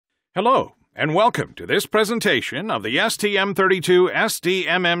Hello, and welcome to this presentation of the STM32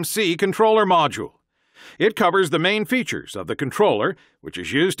 SDMMC controller module. It covers the main features of the controller, which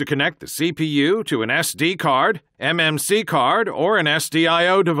is used to connect the CPU to an SD card, MMC card, or an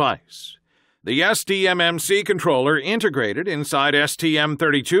SDIO device. The SDMMC controller integrated inside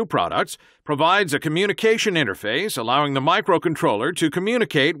STM32 products provides a communication interface allowing the microcontroller to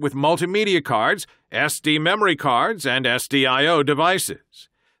communicate with multimedia cards, SD memory cards, and SDIO devices.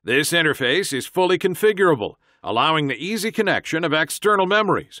 This interface is fully configurable, allowing the easy connection of external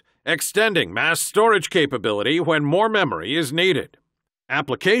memories, extending mass storage capability when more memory is needed.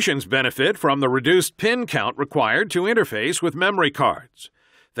 Applications benefit from the reduced pin count required to interface with memory cards.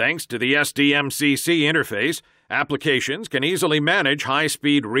 Thanks to the SDMCC interface, applications can easily manage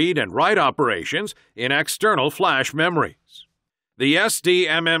high-speed read and write operations in external flash memories. The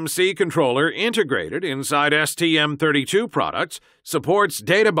SDMMC controller integrated inside STM32 products supports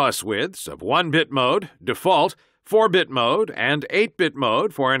data bus widths of 1-bit mode, default, 4-bit mode, and 8-bit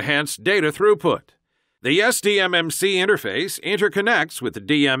mode for enhanced data throughput. The SDMMC interface interconnects with the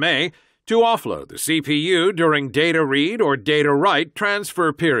DMA to offload the CPU during data read or data write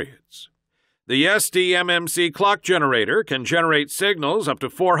transfer periods. The SDMMC clock generator can generate signals up to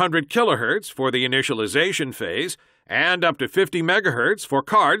 400 kHz for the initialization phase and up to 50 MHz for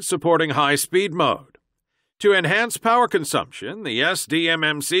cards supporting high-speed mode. To enhance power consumption, the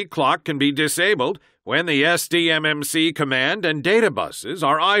SDMMC clock can be disabled when the SDMMC command and data buses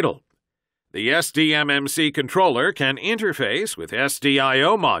are idle. The SDMMC controller can interface with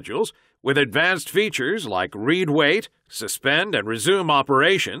SDIO modules with advanced features like read-wait, suspend and resume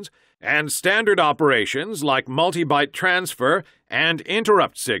operations, and standard operations like multi-byte transfer and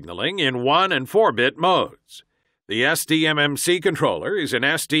interrupt signaling in 1 and 4-bit modes. The SDMMC controller is an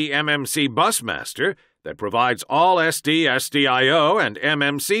SDMMC busmaster that provides all SD, SDIO, and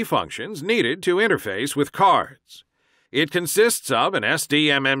MMC functions needed to interface with cards. It consists of an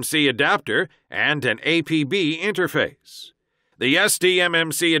SDMMC adapter and an APB interface. The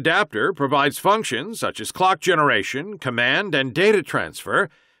SDMMC adapter provides functions such as clock generation, command, and data transfer,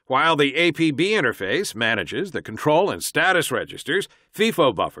 while the APB interface manages the control and status registers,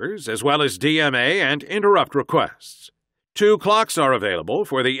 FIFO buffers, as well as DMA and interrupt requests. 2 clocks are available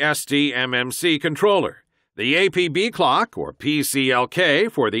for the SDMMC controller: the APB clock, or PCLK,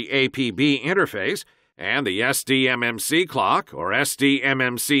 for the APB interface, and the SDMMC clock, or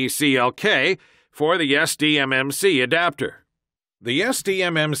SDMMC CLK, for the SDMMC adapter. The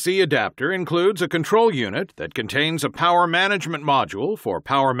SDMMC adapter includes a control unit that contains a power management module for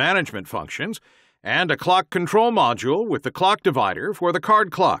power management functions and a clock control module with the clock divider for the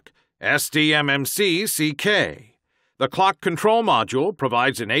card clock, SDMMC CK. The clock control module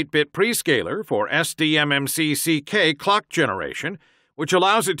provides an 8-bit prescaler for SDMMC CK clock generation, which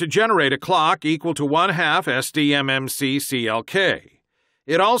allows it to generate a clock equal to 1/2 SDMMC CLK.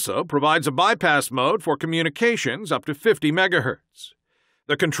 It also provides a bypass mode for communications up to 50 MHz.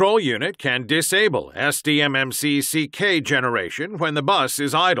 The control unit can disable SDMMC CK generation when the bus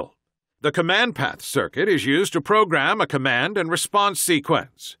is idle. The command path circuit is used to program a command and response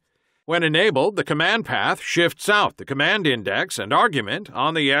sequence. When enabled, the command path shifts out the command index and argument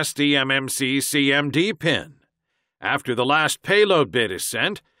on the SDMMC CMD pin. After the last payload bit is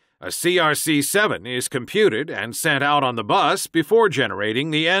sent, a CRC7 is computed and sent out on the bus before generating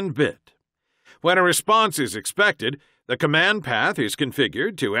the end bit. When a response is expected, the command path is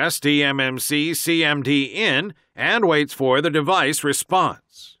configured to SDMMC CMD in and waits for the device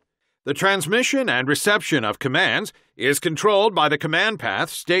response. The transmission and reception of commands is controlled by the command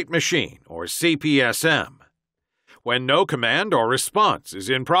path state machine, or CPSM. When no command or response is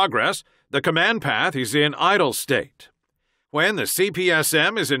in progress, the command path is in idle state. When the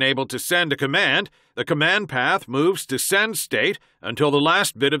CPSM is enabled to send a command, the command path moves to send state until the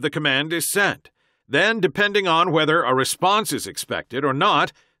last bit of the command is sent. Then, depending on whether a response is expected or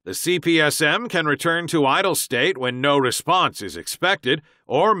not, the CPSM can return to idle state when no response is expected,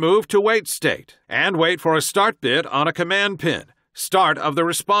 or move to wait state and wait for a start bit on a command pin, start of the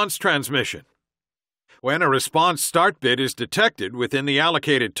response transmission. When a response start bit is detected within the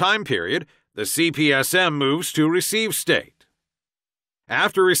allocated time period, the CPSM moves to receive state.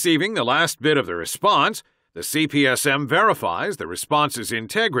 After receiving the last bit of the response, the CPSM verifies the response's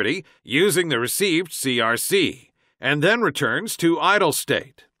integrity using the received CRC, and then returns to idle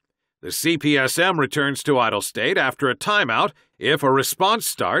state. The CPSM returns to idle state after a timeout if a response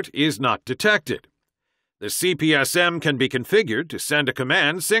start is not detected. The CPSM can be configured to send a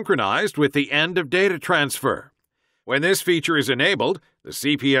command synchronized with the end of data transfer. When this feature is enabled, the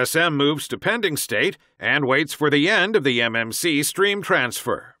CPSM moves to pending state and waits for the end of the MMC stream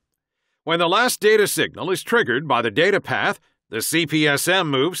transfer. When the last data signal is triggered by the data path, the CPSM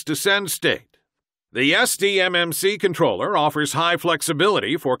moves to send state. The SDMMC controller offers high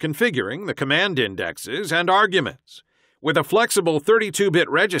flexibility for configuring the command indexes and arguments. With a flexible 32-bit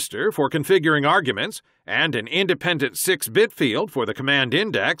register for configuring arguments and an independent 6-bit field for the command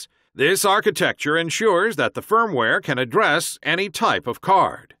index, this architecture ensures that the firmware can address any type of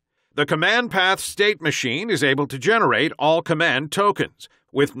card. The command path state machine is able to generate all command tokens,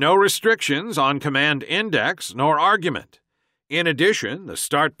 with no restrictions on command index nor argument. In addition, the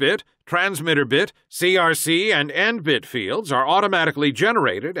start bit, transmitter bit, CRC, and end bit fields are automatically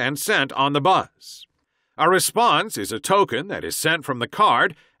generated and sent on the bus. A response is a token that is sent from the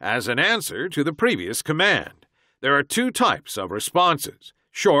card as an answer to the previous command. There are two types of responses,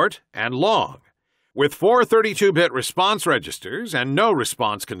 short and long. With 4 32-bit response registers and no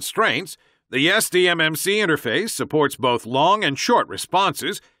response constraints, the SDMMC interface supports both long and short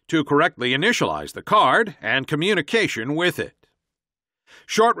responses to correctly initialize the card and communication with it.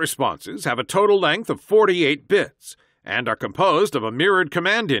 Short responses have a total length of 48 bits and are composed of a mirrored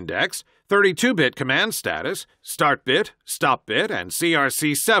command index, 32-bit command status, start bit, stop bit, and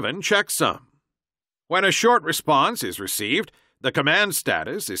CRC7 checksum. When a short response is received, the command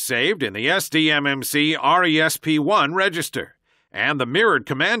status is saved in the SDMMC RESP1 register, and the mirrored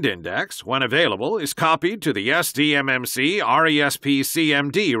command index, when available, is copied to the SDMMC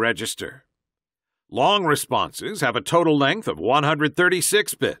RESP-CMD register. Long responses have a total length of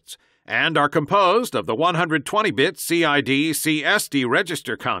 136 bits and are composed of the 120-bit CID-CSD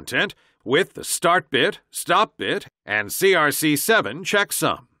register content with the start bit, stop bit, and CRC7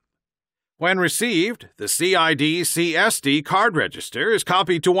 checksum. When received, the CID-CSD card register is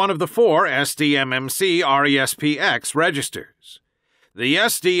copied to one of the 4 SDMMC RESP-X registers. The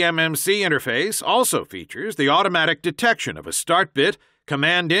SDMMC interface also features the automatic detection of a start bit,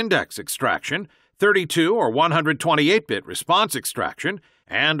 command index extraction, 32 or 128-bit response extraction,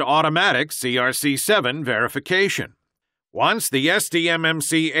 and automatic CRC7 verification. Once the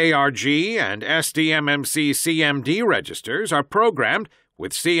SDMMC ARG and SDMMC CMD registers are programmed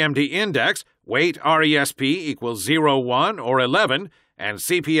with CMD index, weight RESP equals 0, 1, or 11, and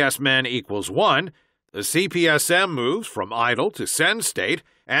CPSMen equals 1, the CPSM moves from idle to send state,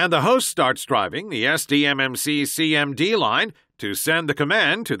 and the host starts driving the SDMMC CMD line to send the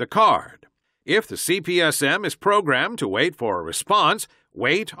command to the card. If the CPSM is programmed to wait for a response,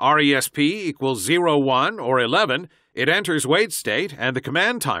 weight RESP equals 0, 1, or 11, it enters wait state and the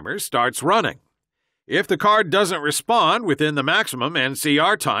command timer starts running. If the card doesn't respond within the maximum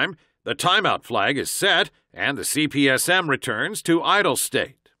NCR time, the timeout flag is set and the CPSM returns to idle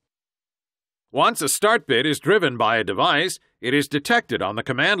state. Once a start bit is driven by a device, it is detected on the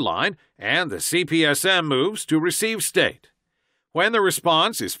command line and the CPSM moves to receive state. When the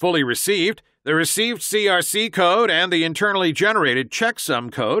response is fully received, the received CRC code and the internally generated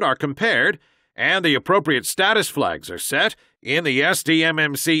checksum code are compared, and the appropriate status flags are set in the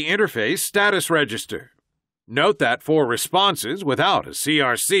SDMMC interface status register. Note that for responses without a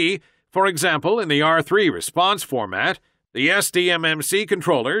CRC, for example in the R3 response format, the SDMMC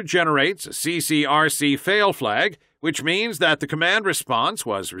controller generates a CCRC fail flag, which means that the command response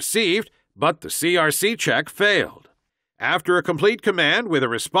was received, but the CRC check failed. After a complete command with a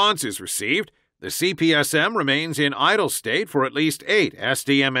response is received, the CPSM remains in idle state for at least 8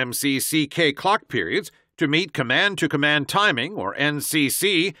 SDMMC CK clock periods to meet command-to-command timing, or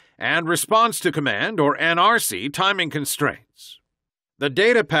NCC, and response-to-command, or NRC, timing constraints. The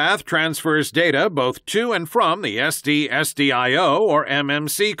data path transfers data both to and from the SD-SDIO, or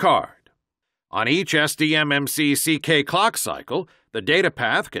MMC card. On each SDMMC CK clock cycle, the data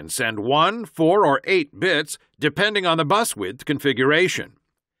path can send 1, 4, or 8 bits, depending on the bus width configuration.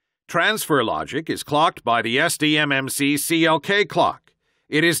 Transfer logic is clocked by the SDMMC CLK clock.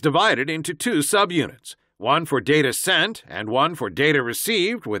 It is divided into 2 subunits, one for data sent and one for data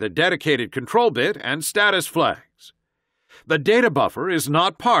received with a dedicated control bit and status flags. The data buffer is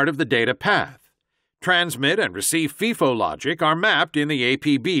not part of the data path. Transmit and receive FIFO logic are mapped in the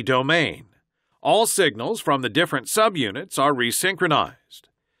APB domain. All signals from the different subunits are resynchronized.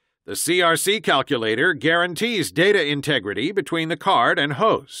 The CRC calculator guarantees data integrity between the card and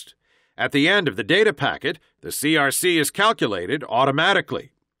host. At the end of the data packet, the CRC is calculated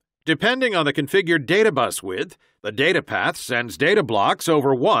automatically. Depending on the configured data bus width, the data path sends data blocks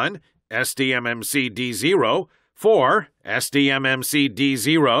over 1, SDMMC D0, 4, SDMMC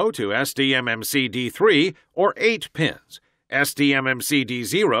D0 to SDMMC D3, or 8 pins, SDMMC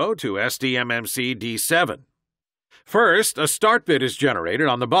D0 to SDMMC D7. First, a start bit is generated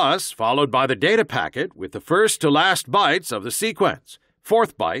on the bus, followed by the data packet with the first to last bytes of the sequence,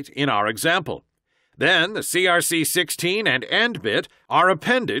 fourth byte in our example. Then the CRC16 and end bit are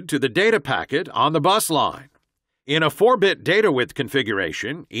appended to the data packet on the bus line. In a 4-bit data width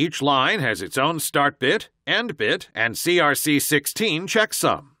configuration, each line has its own start bit, end bit, and CRC16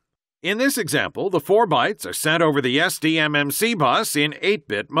 checksum. In this example, the 4 bytes are sent over the SDMMC bus in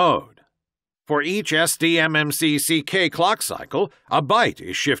 8-bit mode. For each SDMMC CK clock cycle, a byte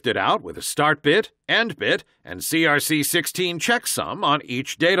is shifted out with a start bit, end bit, and CRC16 checksum on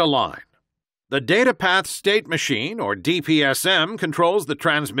each data line. The Data Path State Machine, or DPSM, controls the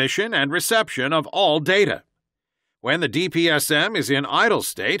transmission and reception of all data. When the DPSM is in idle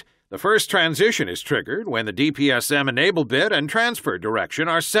state, the first transition is triggered when the DPSM enable bit and transfer direction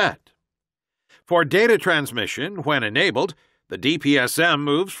are set. For data transmission, when enabled, the DPSM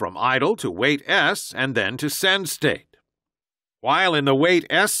moves from idle to wait S and then to send state. While in the wait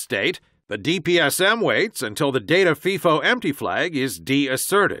S state, the DPSM waits until the data FIFO empty flag is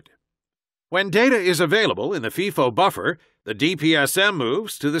deasserted. When data is available in the FIFO buffer, the DPSM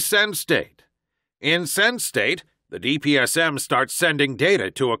moves to the send state. In send state, the DPSM starts sending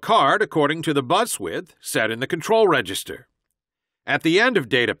data to a card according to the bus width set in the control register. At the end of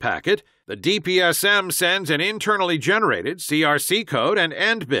data packet, the DPSM sends an internally generated CRC code and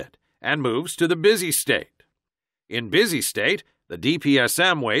end bit and moves to the busy state. In busy state, the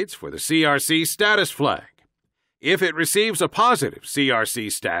DPSM waits for the CRC status flag. If it receives a positive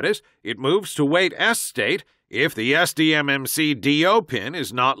CRC status, it moves to wait S state if the SDMMC DO pin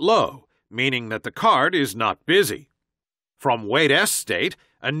is not low, meaning that the card is not busy. From wait S state,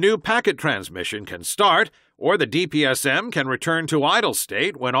 a new packet transmission can start, or the DPSM can return to idle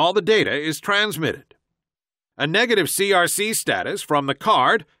state when all the data is transmitted. A negative CRC status from the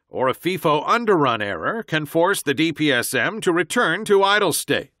card or a FIFO underrun error can force the DPSM to return to idle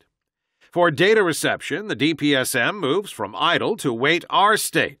state. For data reception, the DPSM moves from idle to wait R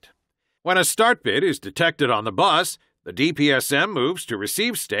state. When a start bit is detected on the bus, the DPSM moves to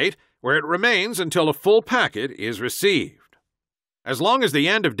receive state, where it remains until a full packet is received. As long as the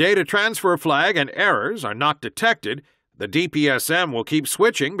end of data transfer flag and errors are not detected, the DPSM will keep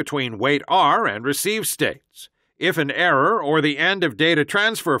switching between wait R and receive states. If an error or the end of data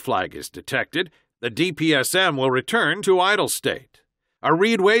transfer flag is detected, the DPSM will return to idle state. A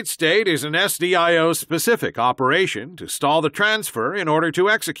read-wait state is an SDIO-specific operation to stall the transfer in order to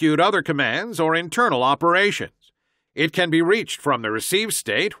execute other commands or internal operations. It can be reached from the receive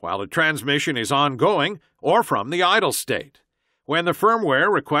state while the transmission is ongoing or from the idle state. When the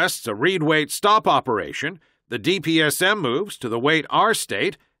firmware requests a read-wait stop operation, the DPSM moves to the wait R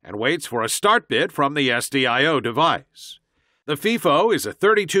state and waits for a start bit from the SDIO device. The FIFO is a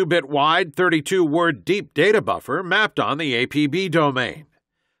 32-bit wide, 32-word deep data buffer mapped on the APB domain.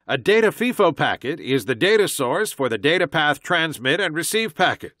 A data FIFO packet is the data source for the data path transmit and receive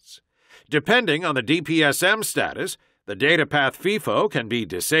packets. Depending on the DPSM status, the data path FIFO can be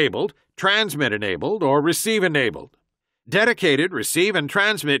disabled, transmit-enabled, or receive-enabled. Dedicated receive and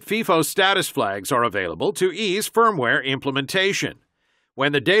transmit FIFO status flags are available to ease firmware implementation.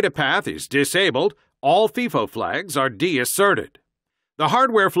 When the data path is disabled, all FIFO flags are deasserted. The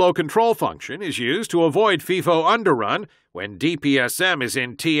hardware flow control function is used to avoid FIFO underrun when DPSM is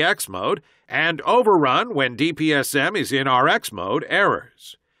in TX mode and overrun when DPSM is in RX mode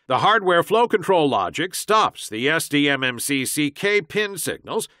errors. The hardware flow control logic stops the SDMMC CK pin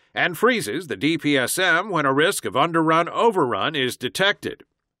signals and freezes the DPSM when a risk of underrun-overrun is detected.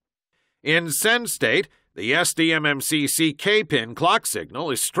 In send state, the SDMMC CK pin clock signal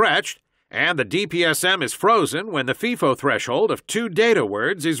is stretched and the DPSM is frozen when the FIFO threshold of 2 data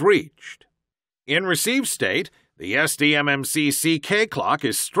words is reached. In receive state, the SDMMC CK clock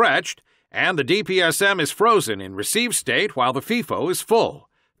is stretched and the DPSM is frozen in receive state while the FIFO is full.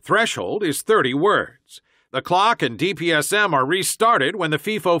 Threshold is 30 words. The clock and DPSM are restarted when the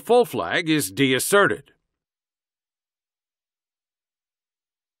FIFO full flag is deasserted.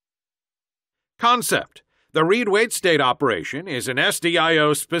 Concept: the read-wait state operation is an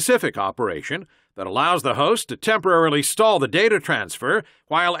SDIO-specific operation that allows the host to temporarily stall the data transfer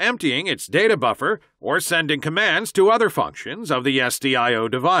while emptying its data buffer or sending commands to other functions of the SDIO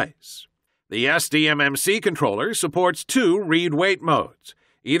device. The SDMMC controller supports 2 read-wait modes,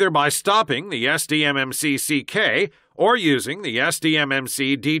 either by stopping the SDMMC CK or using the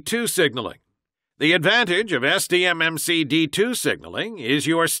SDMMC D2 signaling. The advantage of SDMMC D2 signaling is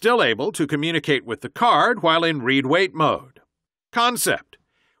you are still able to communicate with the card while in read-wait mode. Concept: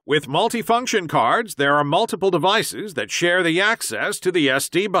 with multifunction cards, there are multiple devices that share the access to the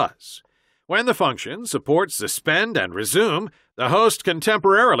SD bus. When the function supports suspend and resume, the host can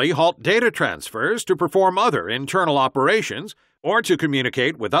temporarily halt data transfers to perform other internal operations or to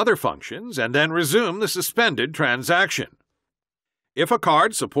communicate with other functions and then resume the suspended transaction. If a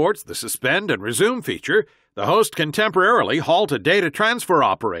card supports the suspend and resume feature, the host can temporarily halt a data transfer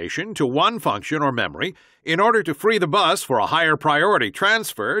operation to one function or memory in order to free the bus for a higher priority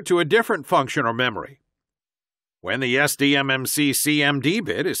transfer to a different function or memory. When the SDMMC CMD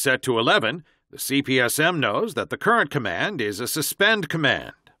bit is set to 11, the CPSM knows that the current command is a suspend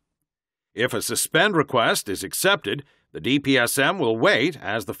command. If a suspend request is accepted, the DPSM will wait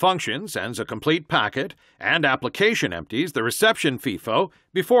as the function sends a complete packet and application empties the reception FIFO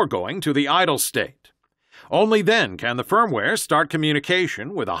before going to the idle state. Only then can the firmware start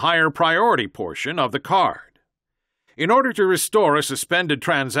communication with a higher priority portion of the card. In order to restore a suspended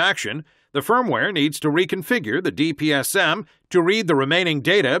transaction, the firmware needs to reconfigure the DPSM to read the remaining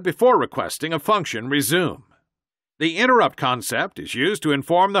data before requesting a function resume. The interrupt concept is used to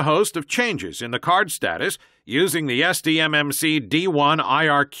inform the host of changes in the card status using the SDMMC D1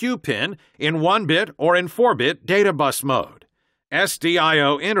 IRQ pin in 1-bit or in 4-bit data bus mode.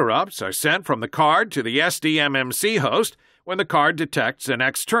 SDIO interrupts are sent from the card to the SDMMC host when the card detects an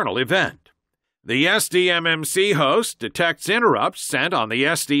external event. The SDMMC host detects interrupts sent on the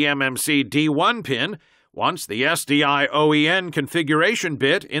SDMMC D1 pin once the SDI-OEN configuration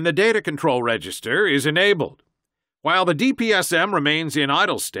bit in the data control register is enabled. While the DPSM remains in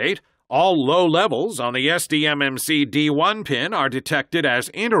idle state, all low levels on the SDMMC D1 pin are detected as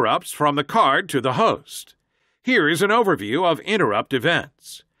interrupts from the card to the host. Here is an overview of interrupt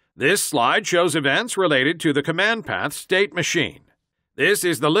events. This slide shows events related to the command path state machine. This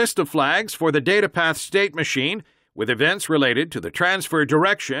is the list of flags for the data path state machine with events related to the transfer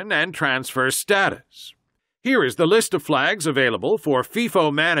direction and transfer status. Here is the list of flags available for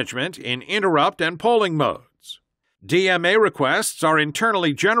FIFO management in interrupt and polling modes. DMA requests are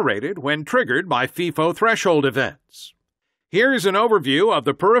internally generated when triggered by FIFO threshold events. Here is an overview of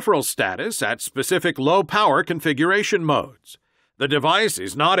the peripheral status at specific low-power configuration modes. The device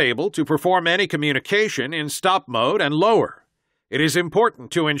is not able to perform any communication in stop mode and lower. It is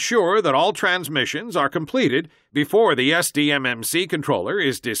important to ensure that all transmissions are completed before the SDMMC controller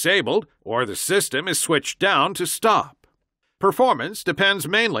is disabled or the system is switched down to stop. Performance depends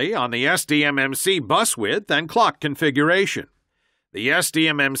mainly on the SDMMC bus width and clock configuration. The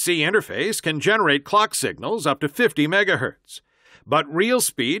SDMMC interface can generate clock signals up to 50 MHz, but real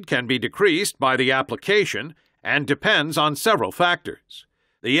speed can be decreased by the application and depends on several factors.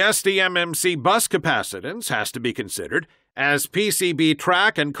 The SDMMC bus capacitance has to be considered, as PCB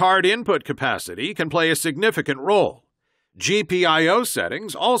track and card input capacity can play a significant role. GPIO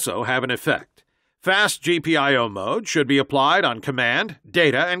settings also have an effect. Fast GPIO mode should be applied on command,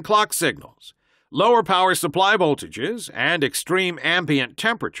 data, and clock signals. Lower power supply voltages and extreme ambient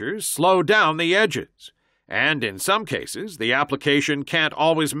temperatures slow down the edges. And in some cases, the application can't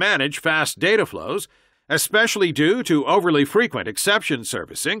always manage fast data flows, especially due to overly frequent exception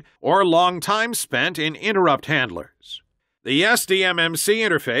servicing or long time spent in interrupt handlers. The SDMMC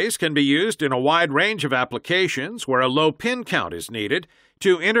interface can be used in a wide range of applications where a low pin count is needed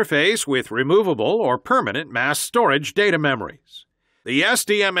to interface with removable or permanent mass storage data memories. The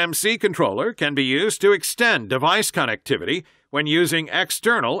SDMMC controller can be used to extend device connectivity when using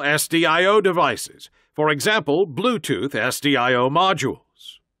external SDIO devices, for example, Bluetooth SDIO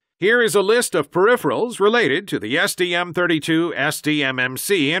modules. Here is a list of peripherals related to the STM32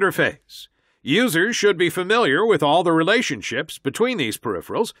 SDMMC interface. Users should be familiar with all the relationships between these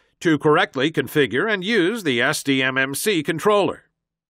peripherals to correctly configure and use the SDMMC controller.